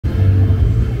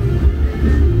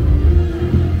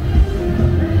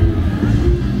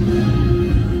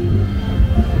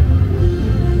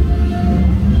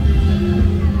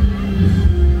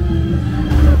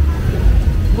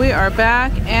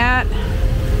back at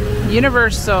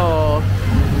Universal.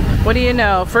 What do you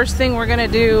know? First thing we're gonna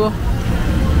do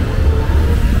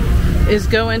is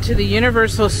go into the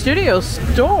Universal Studio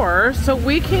store so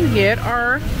we can get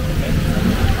our,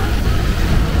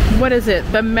 what is it?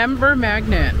 The member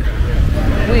magnet.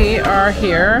 We are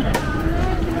here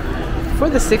for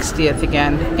the 60th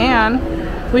again, and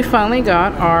we finally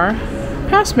got our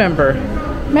pass member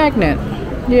magnet.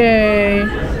 Yay!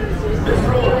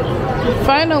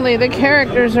 Finally, the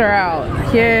characters are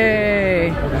out.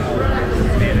 Yay!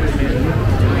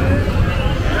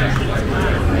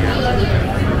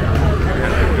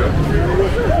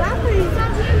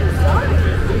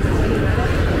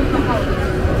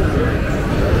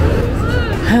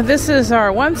 This is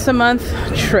our once a month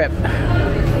trip.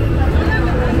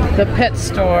 The pet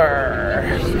store.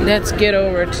 Let's get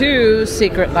over to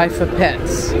Secret Life of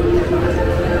Pets.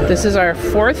 This is our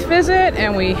 4th visit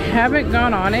and we haven't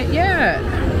gone on it yet.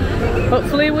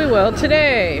 Hopefully we will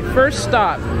today. First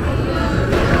stop.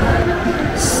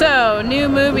 So, new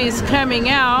movies coming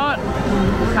out.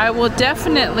 I will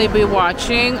definitely be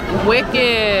watching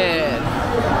Wicked.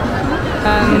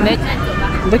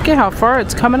 Look at how far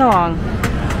it's coming along.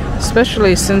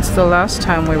 Especially since the last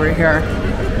time we were here.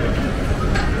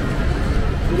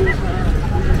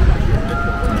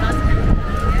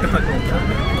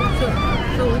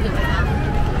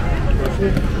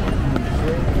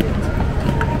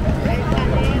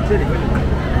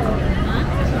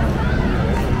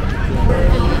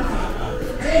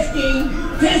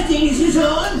 Testing, is this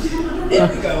on? There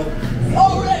we go.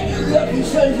 Alright, you lovely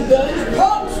sons of guns.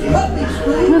 Pops, puppy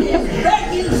school is back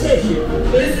in session.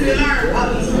 Listen to learn,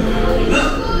 puppies.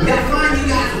 Look, we gotta find you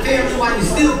guys a family while you're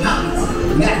still puppies.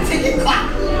 You gotta take your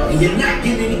clock, and you're not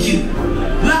getting any cute.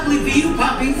 Luckily for you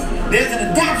puppies, there's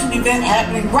an adoption event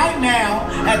happening right now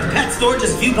at the pet store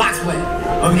just a few blocks away.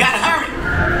 But we gotta hurry.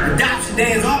 Adoption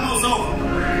day is almost over.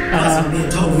 Plus, I'm being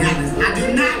totally honest, I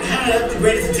do not have the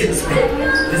greatest attention span.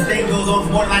 This thing goes on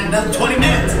for more than like another 20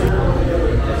 minutes.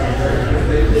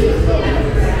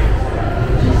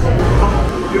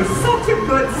 You're such a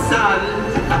good son.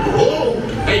 Oh,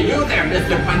 hey you there,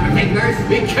 Mr. Butterfingers.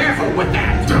 Be careful with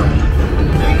that.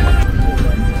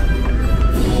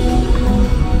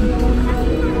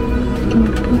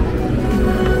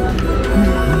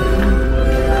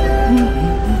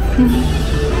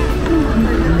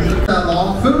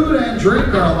 Food and drink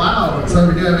are allowed. So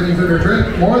if you have any food or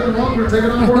drink, more than one, we're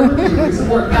taking on board with you. We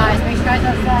support that. Guys, make sure you guys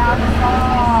are out the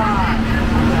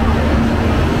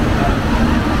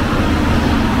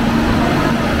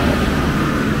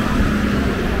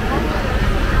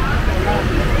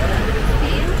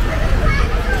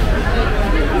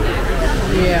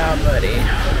Yeah, buddy.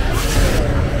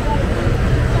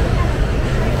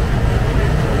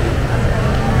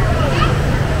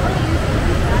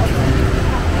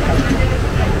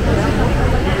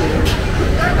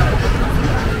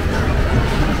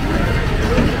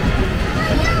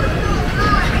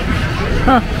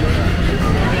 Huh.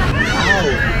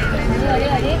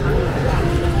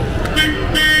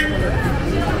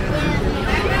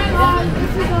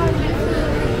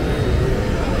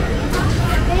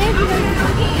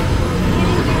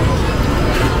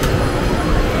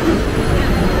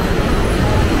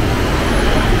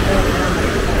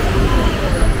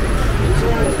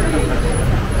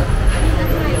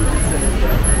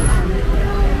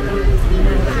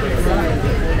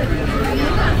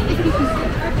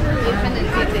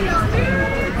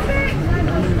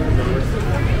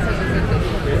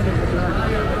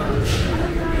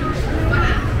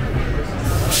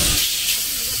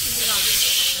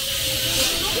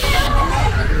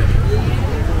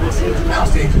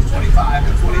 Stages 25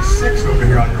 and 26 over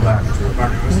here on your left. Two of our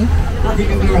newest working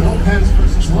in their Lopez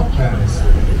versus Lopez.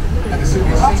 And the city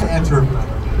is to enter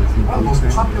one of the most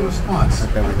popular spots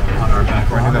on our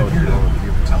background. Here to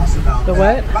tell us about the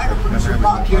what? Writer producer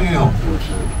Bob Gale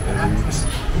and actress.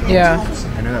 Yeah.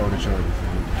 I knew that would have showed.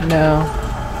 No.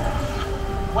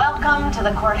 Welcome to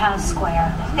the Courthouse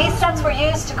Square. These sets were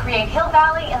used to create Hill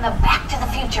Valley in the Back to the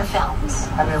Future films.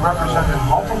 And they represented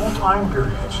multiple time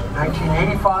periods,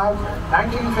 1985,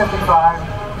 1955,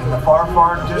 and the far,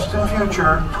 far distant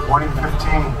future,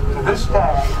 2015. To this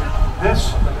day,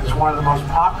 this is one of the most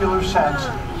popular sets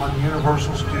on the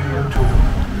Universal Studio Tour.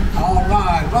 All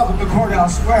right, welcome to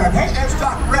Courthouse Square. Hey, there's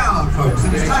Doc Brown, folks,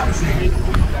 in his time machine.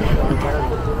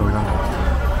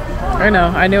 I know,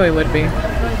 I knew he would be.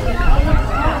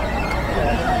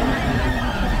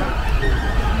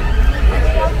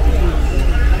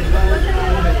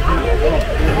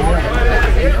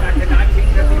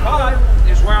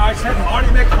 Is where I sent Marty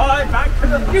McFly back to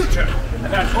the future.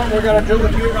 And that's what we're going to do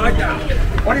with you right now.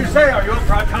 What do you say? Are you up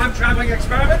for a time-traveling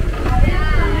experiment?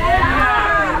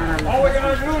 Yeah! All we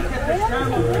gotta do is get this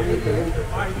tram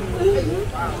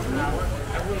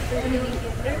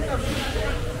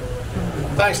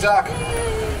Thanks, Doc.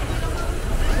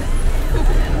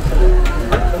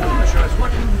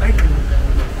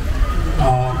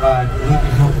 All right,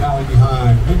 leaving Hill Valley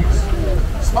behind. Leaving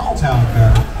small town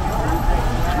there.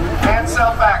 And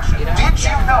self-action. Did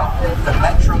you know the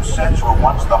Metro sets were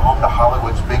once the home to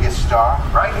Hollywood's biggest star?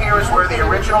 Right here is where the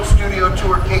original Studio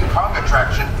Tour King Kong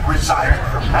attraction resided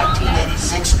from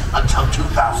 1986 until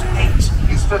 2008.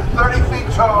 He stood 30 feet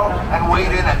tall and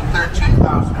weighed in at 13,000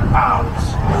 pounds.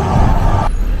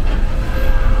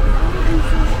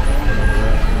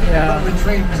 Yeah. The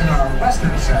train was in our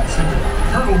western set, so we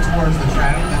hurtled towards the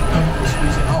tram and then was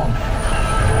squeezing home.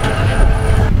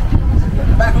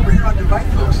 Back over here on your right,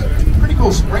 folks, pretty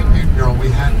cool spray paint mural we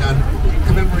had done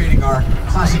commemorating our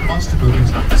classic monster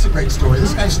movies. This is a great story.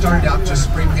 This guy started out just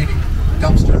spray painting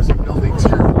dumpsters and buildings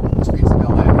here on the streets of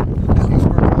LA. Now he's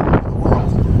working all over the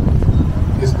world.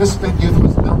 His misspent youth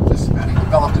was not just spent. He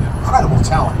developed an incredible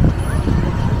talent.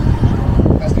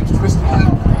 His name's Tristan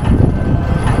Lee.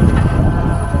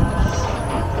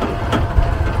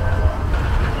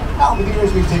 Now, over the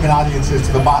years, we've taken audiences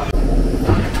to the bottom.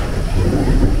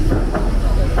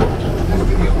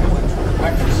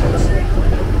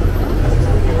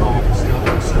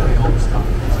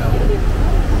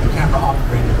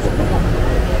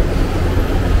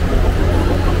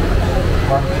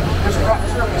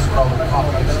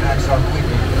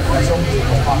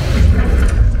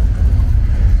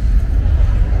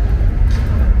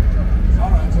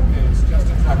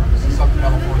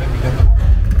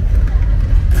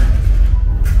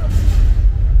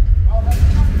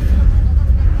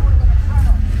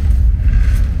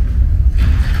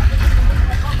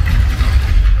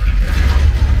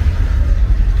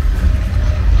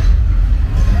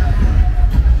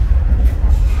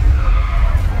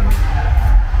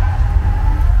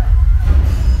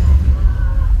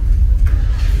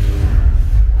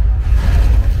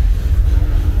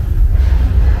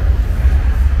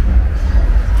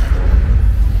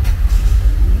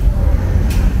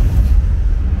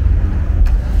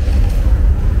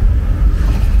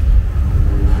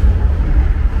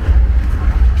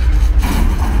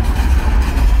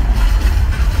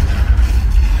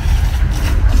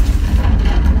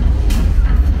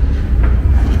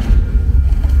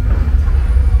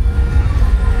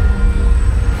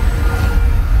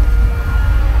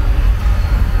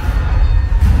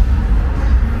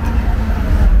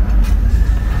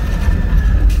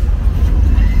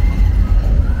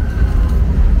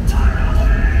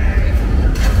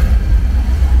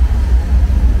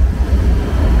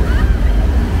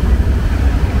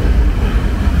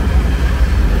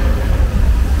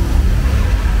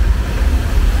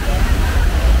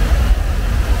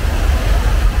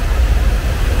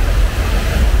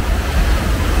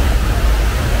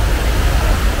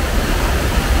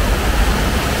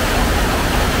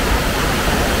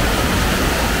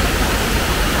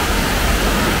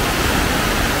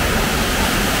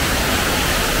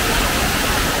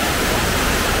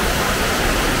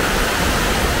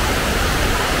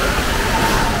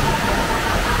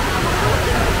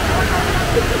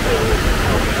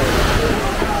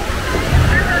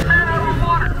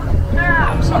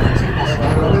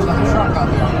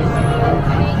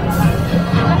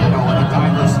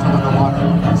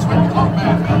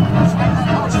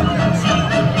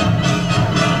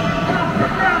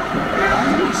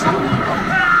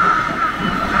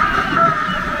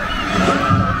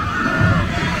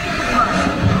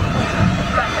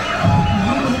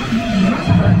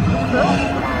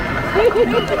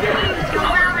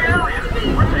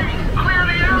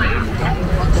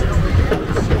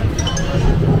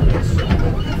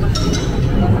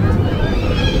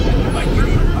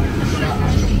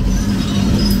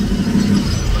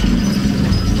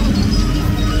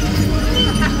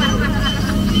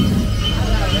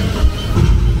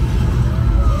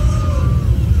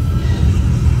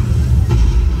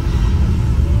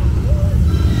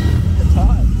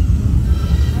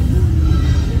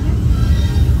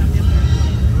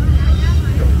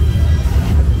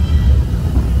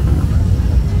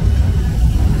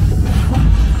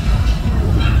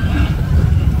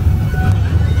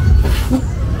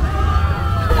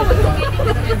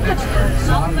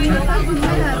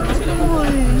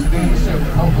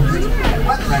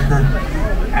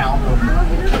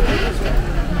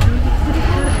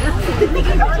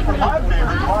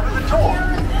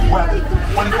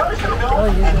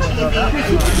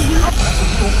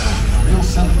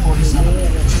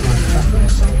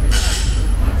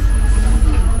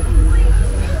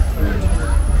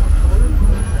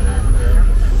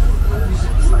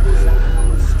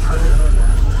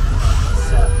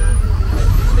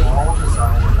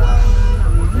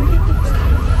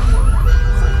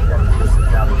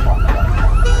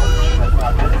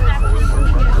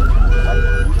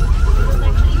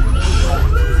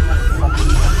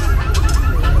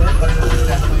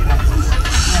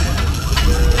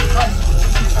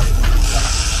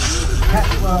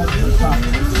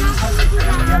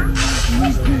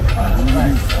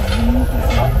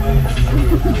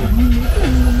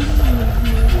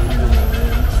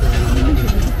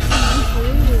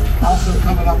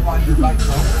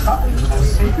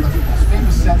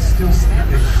 still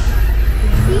standing.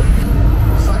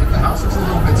 So if the house looks a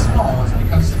little bit small, it's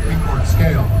because of the three-quarter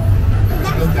scale.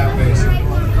 It's built that way, so it's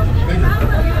bigger.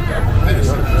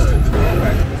 Medicine just in the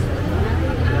doorway.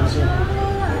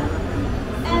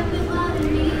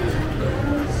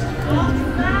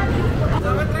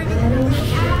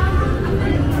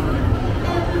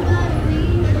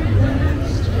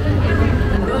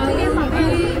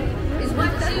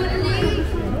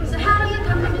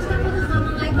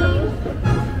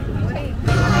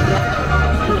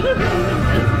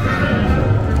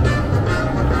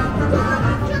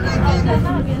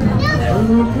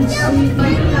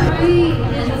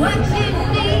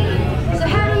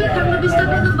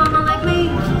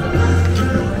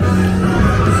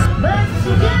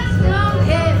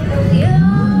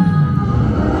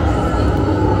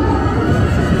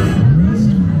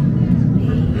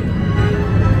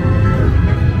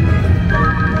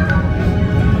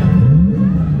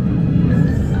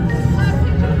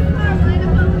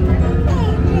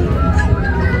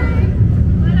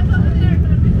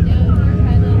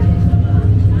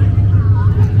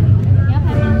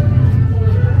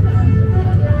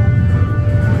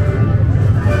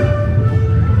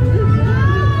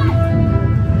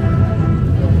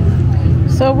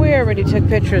 So we already took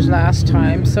pictures last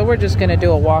time, so we're just gonna do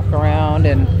a walk around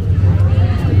and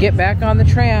get back on the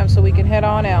tram so we can head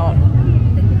on out.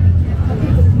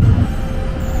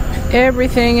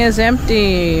 Everything is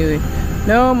empty.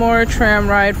 No more tram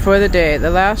ride for the day. The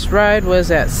last ride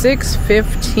was at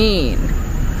 6:15.